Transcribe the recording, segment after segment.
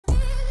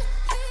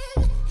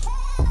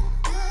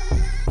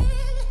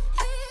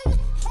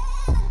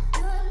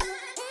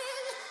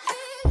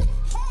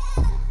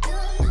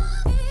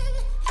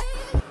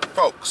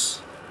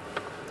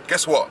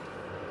Guess what?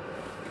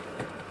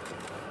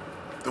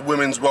 The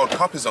Women's World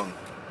Cup is on.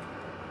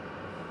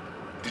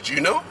 Did you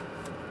know?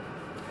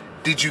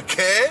 Did you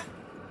care?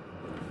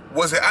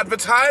 Was it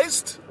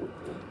advertised?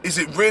 Is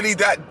it really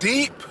that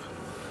deep?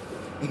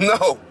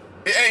 No,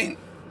 it ain't.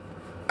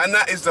 And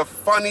that is the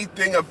funny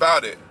thing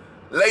about it.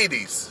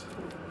 Ladies,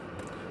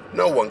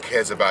 no one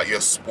cares about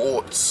your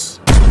sports.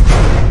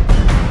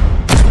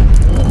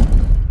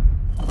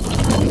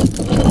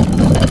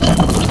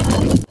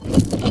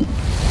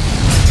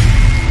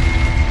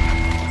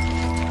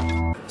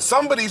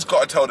 Somebody's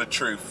got to tell the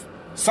truth.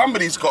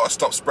 Somebody's got to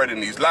stop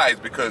spreading these lies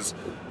because,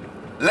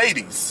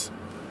 ladies,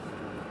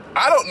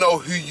 I don't know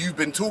who you've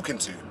been talking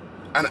to.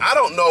 And I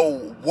don't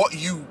know what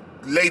you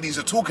ladies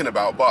are talking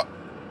about, but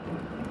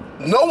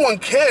no one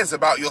cares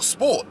about your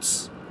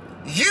sports.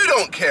 You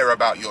don't care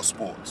about your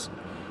sports.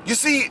 You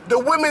see, the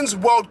Women's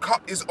World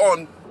Cup is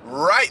on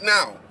right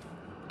now.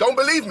 Don't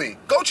believe me?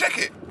 Go check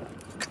it.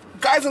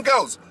 Guys and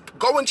girls,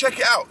 go and check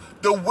it out.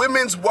 The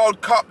Women's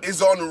World Cup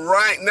is on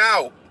right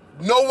now.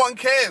 No one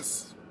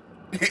cares.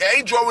 It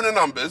ain't drawing the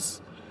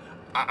numbers.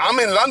 I'm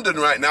in London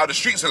right now. The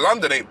streets of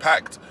London ain't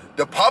packed.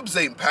 The pubs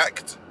ain't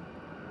packed.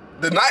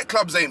 The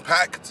nightclubs ain't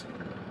packed.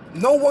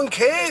 No one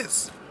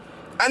cares.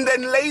 And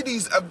then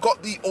ladies have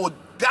got the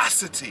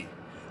audacity.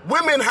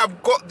 Women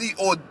have got the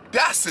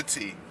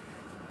audacity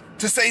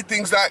to say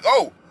things like,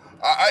 oh,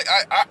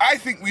 I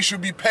think we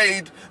should be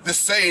paid the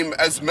same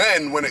as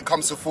men when it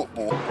comes to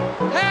football.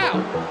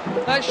 How?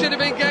 That should have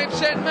been game,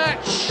 set,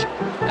 match.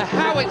 A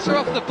howitzer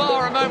off the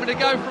bar a moment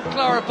ago from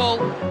Clara Ball.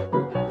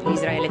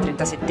 Israele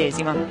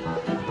 37esima.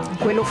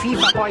 Quello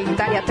FIFA, poi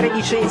Italia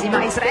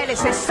 13esima, Israele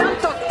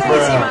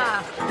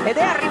 68esima. Ed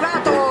è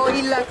arrivato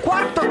il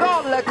quarto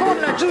gol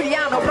con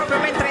Giuliano proprio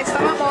mentre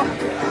stavamo...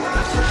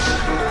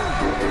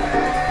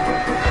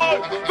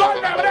 Gol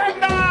de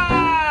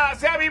Brenda!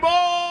 Se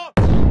avvivò!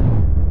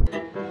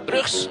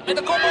 Brugs met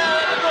de kopbal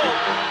en de goal.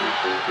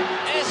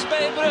 SP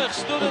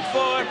Brugs doet het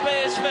voor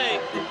PSV.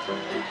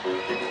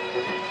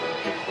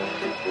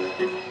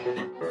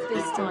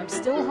 This time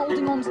still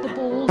holding on to the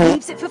ball,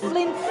 leaves it for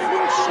Flint.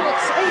 Flint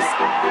shots,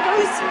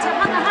 goes to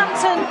Hannah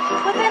Hampton,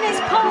 but then it's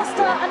past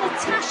her and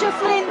Natasha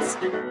Flint.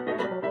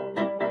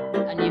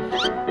 And you've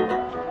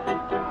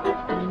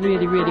done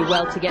really, really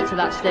well to get to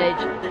that stage.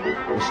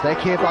 Mistake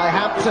here by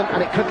Hampton,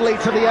 and it could lead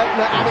to the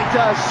opener, and it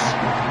does.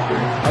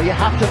 Oh, you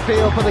have to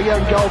feel for the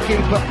young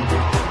goalkeeper.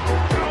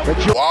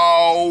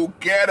 Whoa,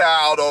 get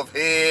out of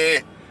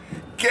here.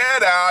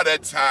 Get out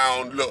of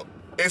town. Look,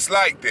 it's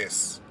like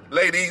this.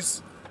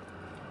 Ladies,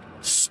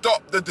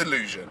 stop the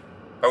delusion,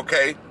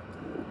 okay?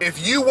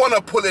 If you want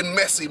to pull in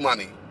Messi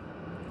money,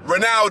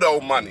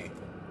 Ronaldo money,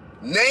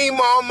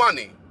 Neymar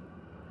money,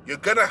 you're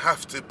going to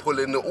have to pull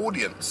in the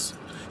audience.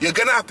 You're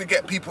going to have to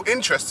get people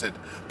interested.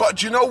 But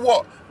do you know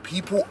what?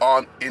 People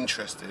aren't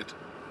interested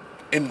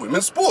in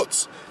women's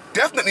sports.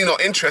 Definitely not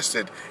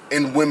interested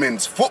in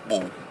women's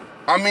football.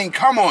 I mean,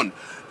 come on.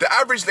 The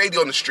average lady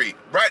on the street,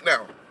 right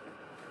now,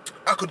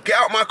 I could get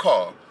out my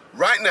car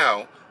right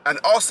now and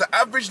ask the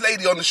average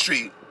lady on the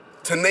street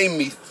to name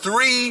me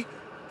 3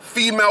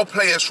 female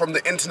players from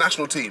the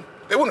international team.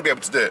 They wouldn't be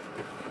able to do it.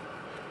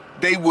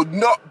 They would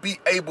not be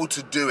able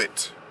to do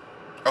it.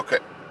 Okay.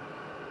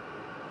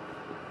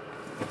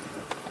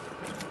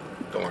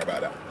 Don't worry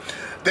about that.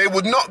 They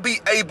would not be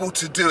able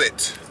to do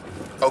it,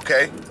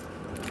 okay?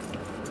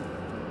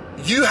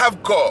 You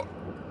have got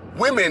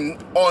women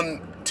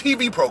on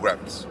TV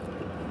programs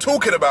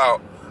talking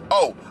about,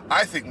 oh,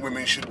 I think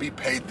women should be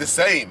paid the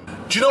same.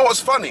 Do you know what's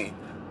funny?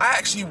 I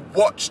actually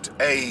watched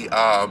a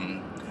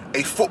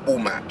football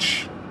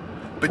match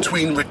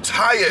between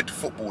retired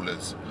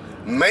footballers,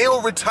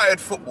 male retired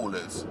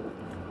footballers,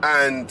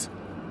 and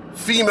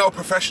female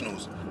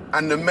professionals,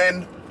 and the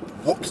men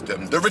whooped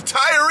them. The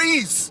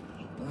retirees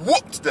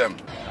whooped them.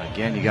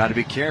 Again, you got to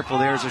be careful.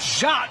 There's a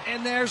shot,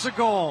 and there's a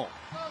goal.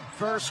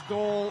 First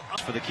goal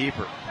for the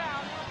keeper.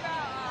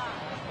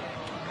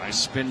 Nice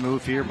spin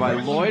move here by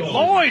Lloyd.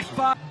 Lloyd!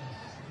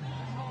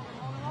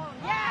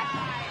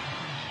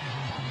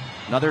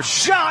 Another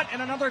shot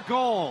and another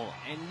goal.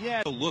 And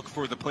yet, look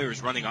for the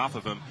players running off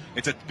of him.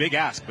 It's a big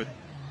ask, but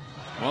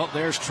well,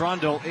 there's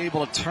Trundle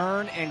able to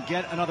turn and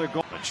get another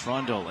goal. But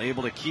Trundle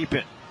able to keep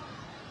it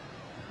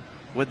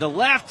with the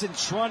left, and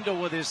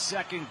Trundle with his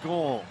second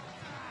goal.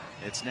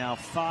 It's now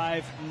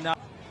 5-0.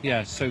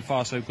 Yeah, so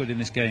far so good in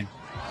this game.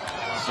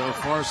 So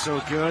far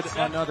so good.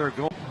 Another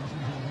goal.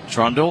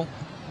 Trundle.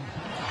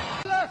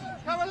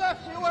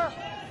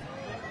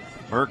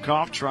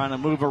 Murkoff trying to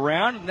move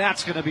around, and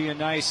that's going to be a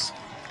nice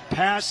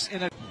pass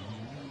in a...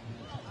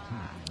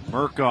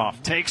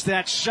 Murkoff takes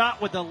that shot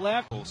with the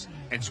left.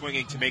 And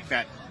swinging to make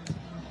that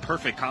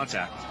perfect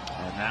contact.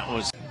 And that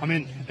was... I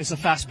mean, it's a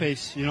fast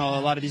pace. You know,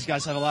 a lot of these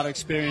guys have a lot of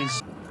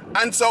experience.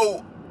 And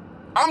so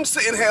I'm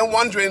sitting here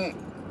wondering,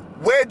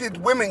 where did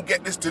women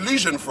get this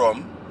delusion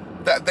from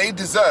that they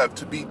deserve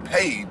to be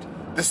paid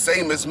the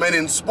same as men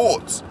in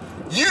sports?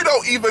 You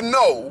don't even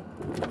know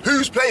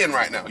who's playing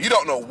right now. You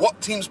don't know what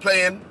team's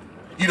playing.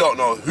 You don't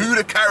know who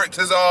the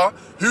characters are,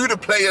 who the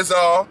players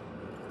are.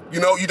 You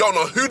know, you don't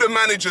know who the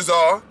managers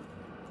are.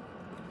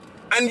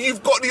 And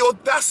you've got the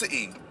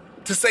audacity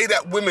to say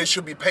that women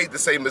should be paid the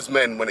same as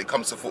men when it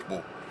comes to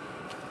football.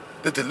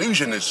 The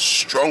delusion is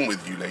strong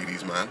with you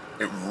ladies, man.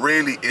 It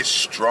really is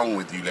strong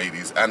with you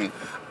ladies. And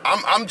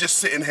I'm just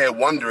sitting here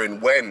wondering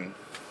when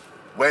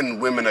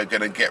women are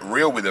going to get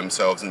real with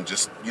themselves and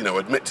just, you know,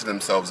 admit to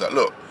themselves that,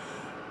 look,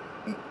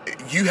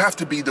 you have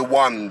to be the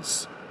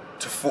ones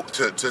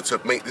to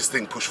make this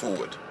thing push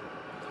forward.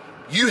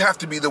 You have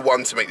to be the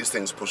one to make this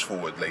thing push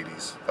forward,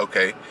 ladies,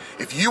 okay?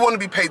 If you want to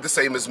be paid the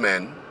same as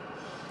men,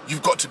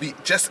 you've got to be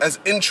just as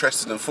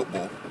interested in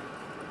football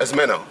as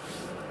men are.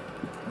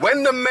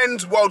 When the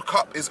Men's World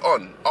Cup is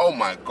on, oh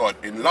my God,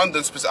 in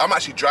London, I'm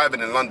actually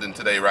driving in London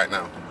today right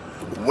now.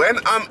 When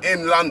I'm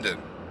in London,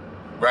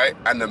 right,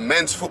 and the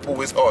men's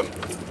football is on,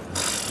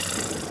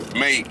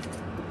 mate,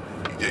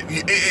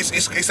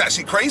 it's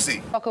actually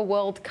crazy. Soccer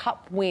World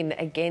Cup win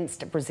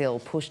against Brazil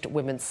pushed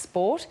women's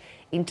sport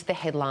into the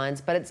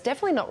headlines, but it's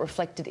definitely not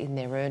reflected in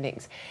their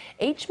earnings.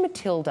 Each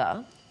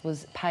Matilda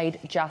was paid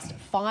just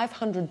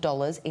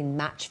 $500 in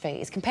match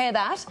fees. Compare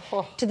that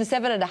to the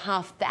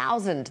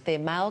 $7,500 their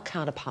male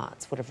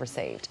counterparts would have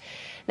received.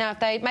 Now,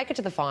 if they make it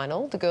to the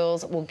final, the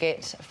girls will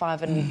get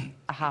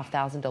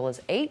 $5,500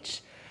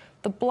 each.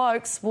 The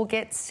blokes will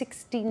get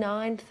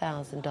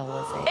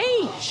 $69,000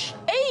 each.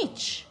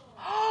 Each?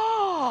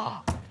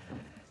 How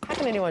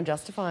can anyone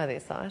justify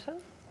this item?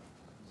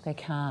 They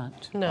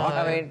can't. No.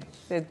 I mean,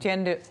 the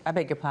gender... I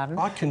beg your pardon?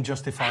 I can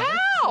justify it.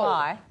 How?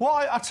 Why?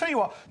 Well, I tell you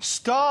what,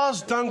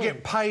 stars don't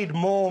get paid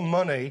more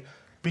money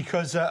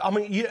because,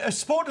 a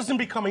sport doesn't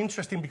become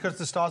interesting because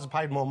the stars are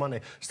paid more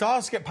money.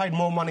 Stars get paid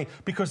more money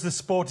because the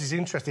sport is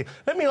interesting.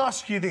 Let me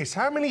ask you this.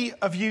 How many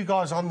of you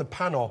guys on the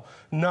panel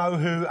know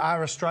who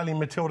our Australian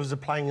Matildas are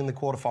playing in the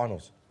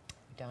quarterfinals?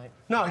 Don't.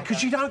 No,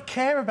 because you don't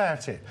care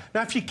about it.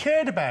 Now, if you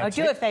cared about it... I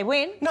do if they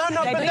win. No,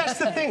 but that's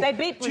the thing. They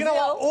beat Brazil. Do you know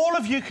what? All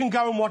of you can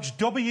go and watch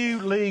W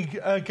League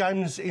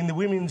games in the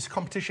women's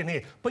competition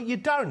here, but you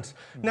don't.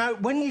 Now,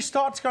 when you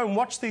start to go and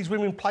watch these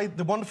women play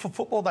the wonderful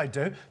football they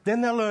do, then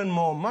they'll earn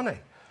more money.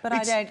 But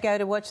I don't go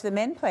to watch the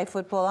men play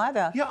football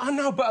either. Yeah, I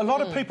know, but a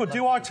lot of people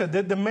do, Ita.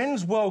 The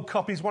Men's World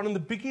Cup is one of the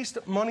biggest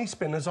money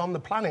spinners on the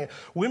planet.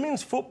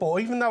 Women's football,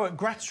 even though at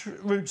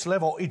grassroots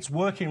level it's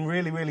working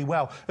really, really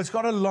well, it's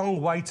got a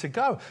long way to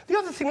go. The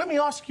other thing, let me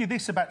ask you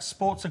this about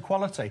sports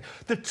equality.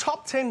 The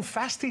top 10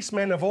 fastest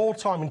men of all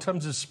time in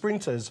terms of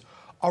sprinters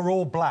are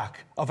all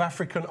black, of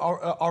African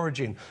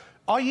origin.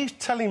 Are you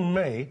telling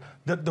me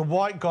that the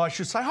white guys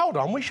should say, hold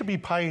on, we should be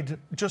paid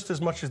just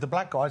as much as the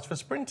black guys for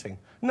sprinting?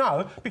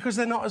 No, because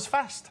they're not as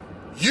fast.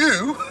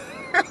 You,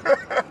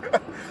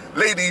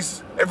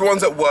 ladies,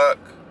 everyone's at work,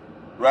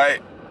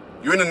 right?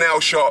 You're in the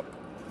nail shop,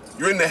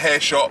 you're in the hair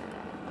shop.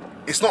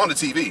 It's not on the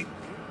TV.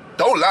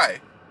 Don't lie.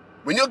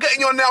 When you're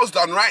getting your nails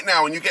done right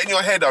now and you're getting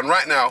your hair done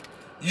right now,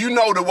 you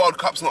know the World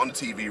Cup's not on the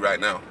TV right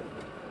now.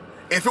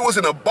 If it was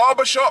in a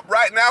barber shop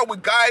right now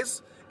with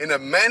guys, in a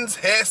men's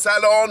hair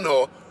salon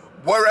or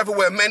wherever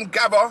where men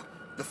gather,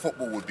 the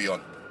football would be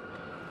on.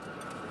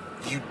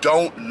 You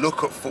don't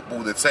look at football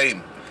the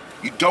same.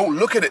 You don't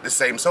look at it the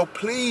same. So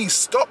please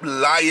stop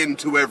lying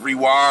to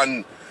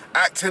everyone,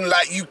 acting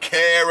like you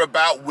care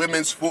about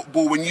women's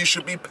football when you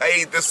should be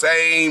paid the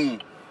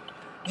same.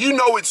 You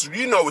know it's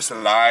a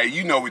lie.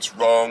 You know it's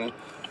wrong.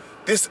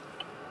 This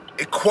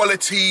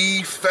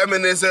equality,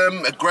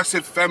 feminism,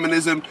 aggressive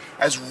feminism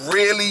has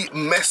really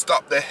messed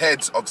up the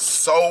heads of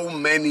so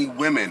many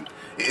women.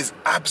 It is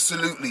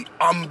absolutely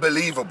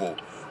unbelievable.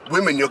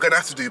 Women, you're going to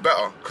have to do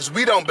better because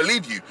we don't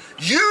believe you.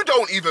 You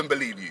don't even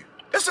believe you.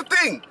 That's the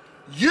thing.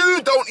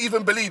 You don't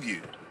even believe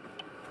you.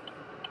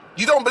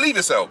 You don't believe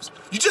yourselves.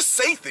 You just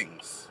say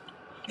things.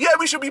 Yeah,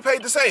 we should be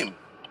paid the same.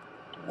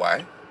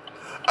 Why?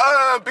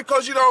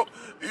 Because, you know,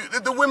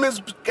 the women's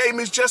game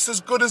is just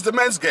as good as the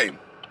men's game.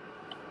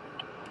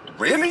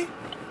 Really?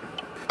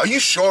 Are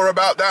you sure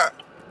about that?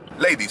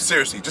 Ladies,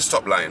 seriously, just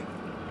stop lying.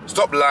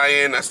 Stop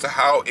lying as to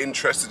how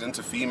interested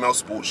into female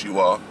sports you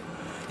are.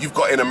 You've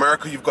got, in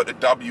America, you've got the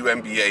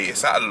WNBA.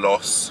 It's at a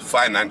loss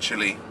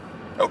financially,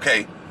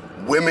 okay?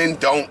 Women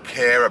don't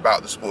care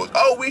about the sport.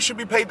 Oh, we should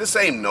be paid the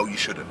same. No, you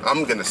shouldn't.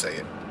 I'm going to say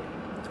it.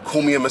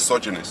 Call me a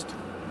misogynist,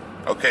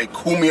 okay?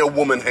 Call me a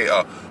woman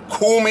hater.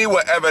 Call me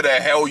whatever the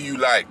hell you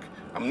like.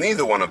 I'm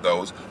neither one of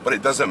those, but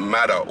it doesn't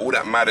matter. All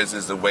that matters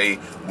is the way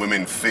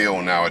women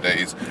feel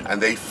nowadays.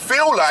 And they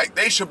feel like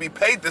they should be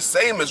paid the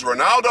same as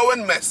Ronaldo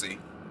and Messi.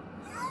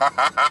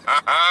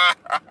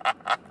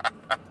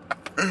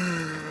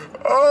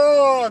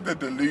 Oh, the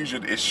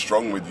delusion is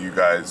strong with you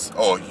guys,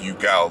 or you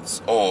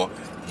gals, or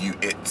you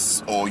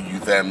its, or you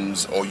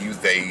thems, or you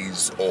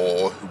theys,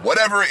 or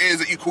whatever it is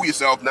that you call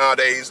yourself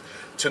nowadays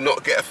to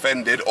not get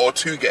offended or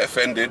to get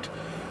offended.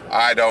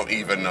 I don't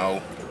even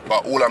know.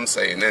 But all I'm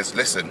saying is,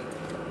 listen,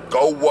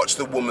 go watch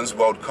the Women's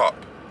World Cup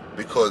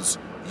because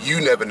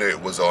you never knew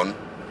it was on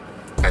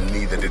and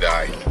neither did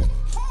I.